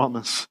part of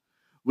promise.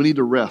 We need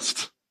to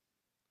rest.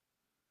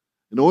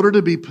 In order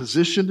to be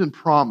positioned in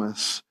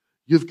promise,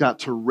 you've got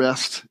to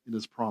rest in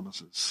His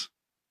promises.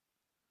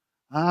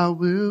 I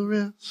will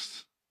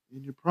rest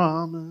in your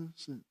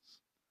promises.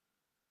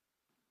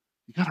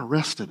 You got to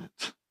rest in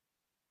it.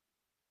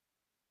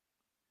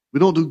 We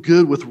don't do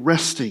good with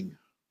resting.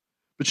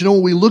 But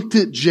when we looked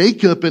at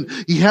Jacob and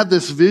he had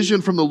this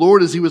vision from the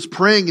Lord as he was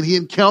praying and he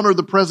encountered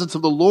the presence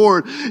of the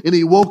Lord and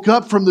he woke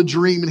up from the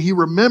dream and he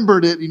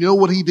remembered it. You know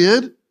what he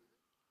did?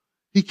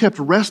 He kept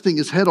resting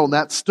his head on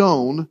that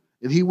stone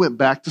and he went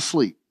back to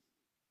sleep.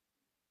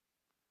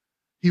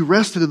 He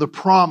rested in the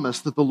promise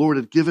that the Lord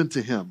had given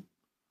to him.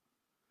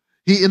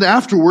 And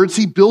afterwards,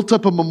 he built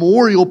up a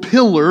memorial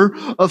pillar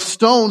of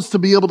stones to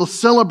be able to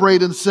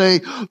celebrate and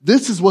say,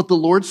 this is what the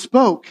Lord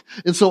spoke.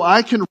 And so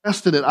I can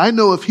rest in it. I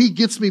know if He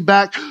gets me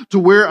back to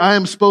where I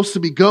am supposed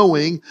to be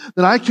going,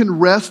 then I can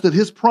rest that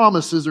His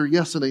promises are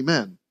yes and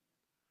amen.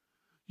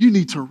 You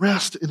need to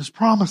rest in His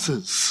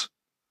promises.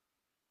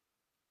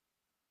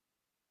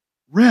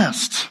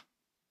 Rest.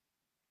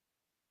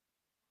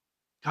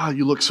 God,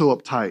 you look so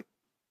uptight.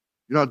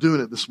 You're not doing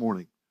it this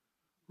morning.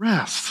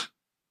 Rest.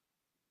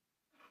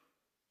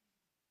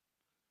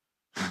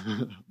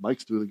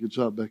 Mike's doing a good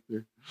job back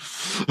there.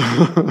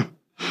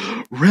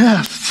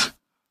 Rest.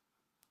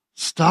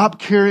 Stop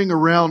carrying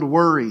around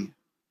worry.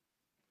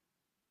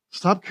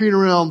 Stop carrying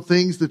around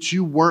things that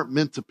you weren't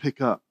meant to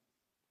pick up.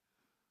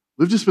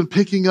 We've just been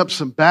picking up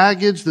some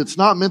baggage that's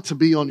not meant to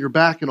be on your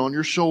back and on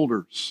your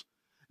shoulders.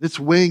 It's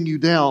weighing you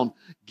down.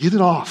 Get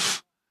it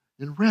off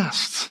and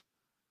rest.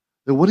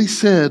 That what He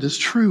said is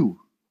true.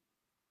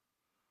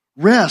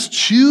 Rest.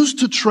 Choose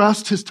to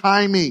trust His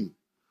timing.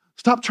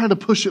 Stop trying to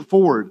push it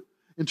forward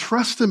and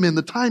trust Him in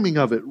the timing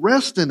of it.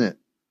 Rest in it.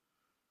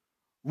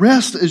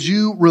 Rest as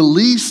you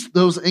release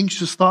those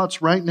anxious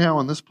thoughts right now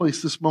in this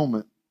place, this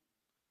moment.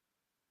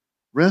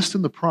 Rest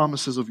in the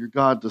promises of your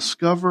God.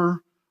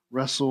 Discover,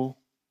 wrestle,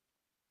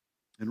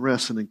 and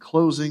rest. And in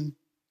closing,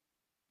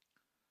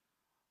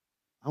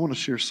 I want to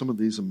share some of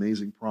these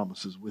amazing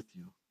promises with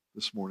you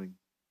this morning.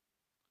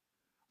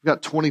 I've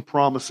got 20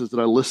 promises that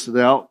I listed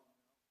out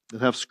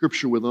that have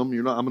scripture with them.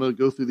 I'm going to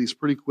go through these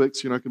pretty quick,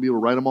 so you're not going to be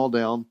able to write them all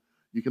down.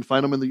 You can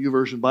find them in the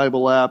YouVersion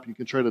Bible app. You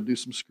can try to do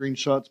some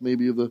screenshots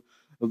maybe of the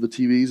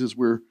TVs as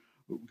we're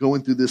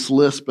going through this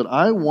list. But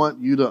I want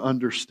you to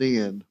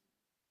understand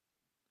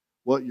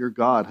what your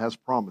God has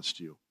promised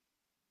you.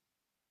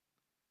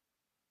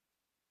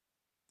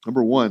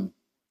 Number one,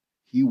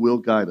 He will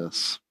guide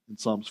us in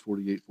Psalms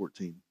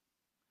 48:14.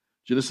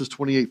 Genesis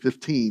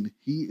 28:15,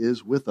 He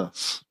is with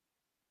us.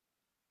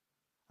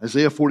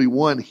 Isaiah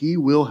 41, He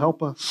will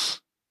help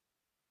us.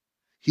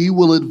 He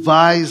will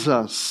advise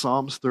us,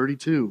 Psalms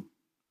 32.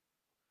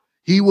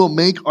 He will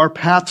make our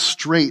path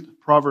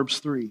straight, Proverbs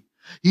 3.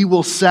 He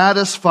will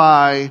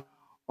satisfy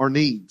our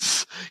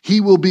needs. He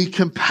will be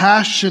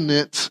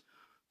compassionate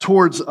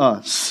towards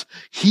us.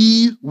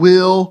 He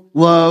will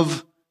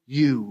love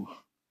you.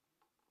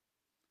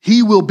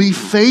 He will be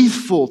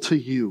faithful to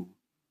you.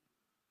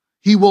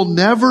 He will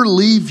never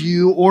leave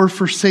you or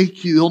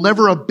forsake you. He'll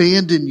never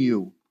abandon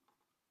you.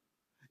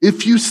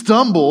 If you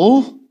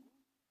stumble,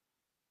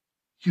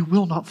 you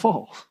will not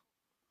fall.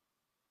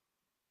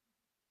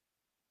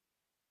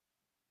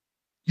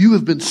 You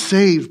have been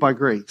saved by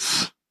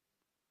grace.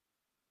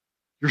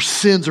 Your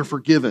sins are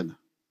forgiven.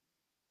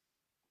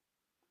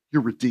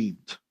 You're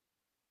redeemed.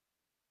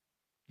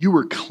 You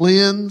were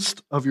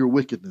cleansed of your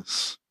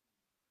wickedness.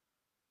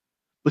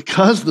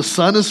 Because the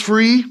Son is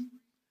free,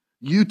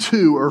 you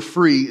too are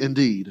free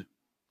indeed.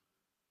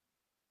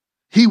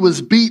 He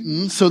was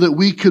beaten so that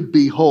we could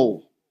be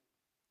whole.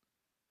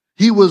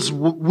 He was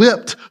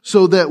whipped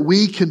so that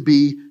we can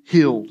be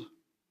healed.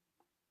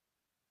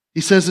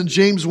 He says in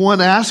James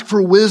 1, ask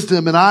for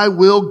wisdom and I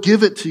will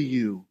give it to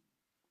you.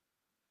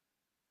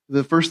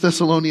 Then 1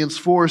 Thessalonians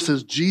 4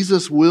 says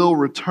Jesus will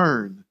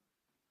return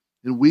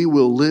and we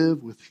will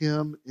live with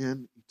Him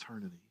in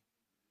eternity.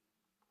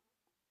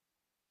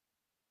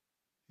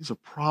 He's a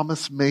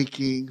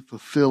promise-making,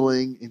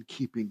 fulfilling, and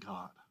keeping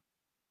God.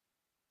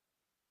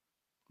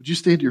 Would you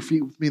stand to your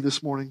feet with me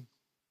this morning?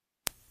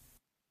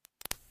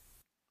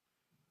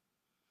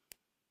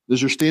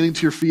 As you're standing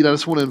to your feet, I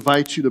just want to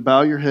invite you to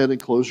bow your head and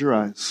close your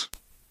eyes.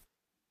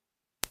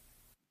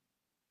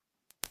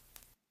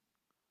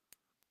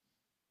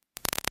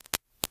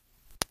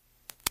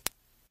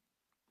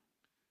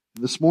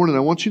 This morning,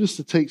 I want you just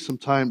to take some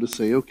time to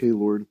say, okay,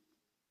 Lord,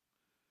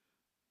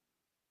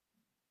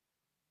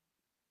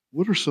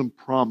 What are some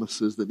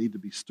promises that need to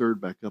be stirred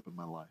back up in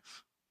my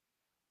life?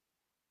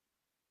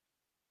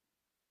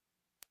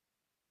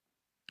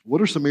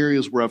 What are some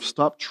areas where I've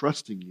stopped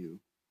trusting you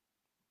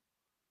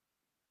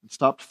and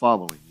stopped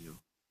following you?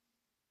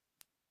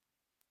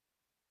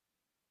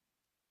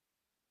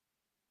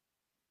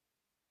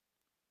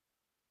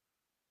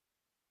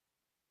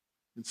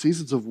 In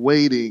seasons of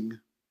waiting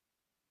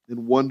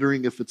and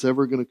wondering if it's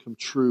ever going to come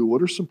true,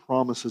 what are some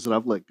promises that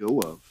I've let go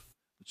of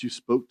that you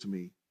spoke to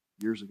me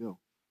years ago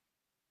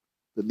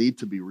that need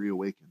to be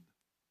reawakened?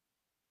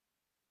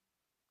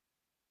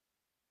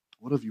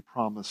 What have you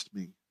promised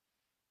me?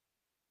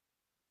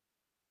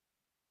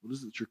 What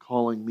is it you're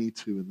calling me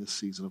to in this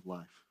season of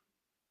life?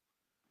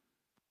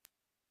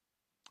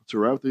 So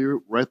right there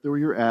where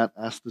you're at,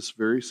 ask this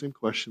very same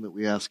question that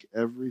we ask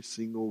every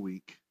single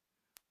week.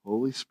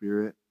 Holy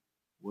Spirit,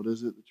 what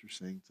is it that you're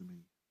saying to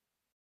me?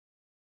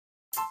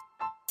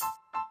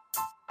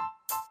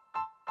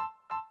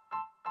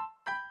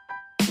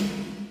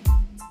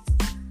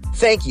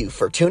 Thank you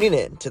for tuning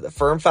in to the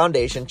Firm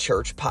Foundation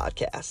Church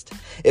podcast.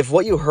 If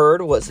what you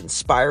heard was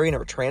inspiring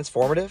or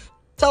transformative,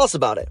 tell us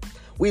about it.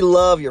 We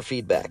love your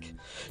feedback.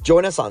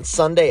 Join us on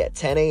Sunday at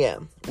 10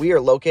 a.m. We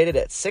are located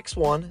at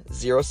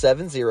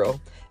 61070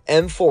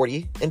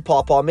 M40 in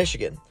Paw Paw,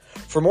 Michigan.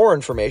 For more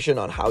information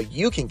on how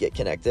you can get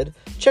connected,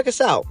 check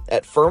us out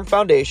at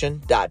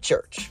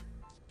firmfoundation.church.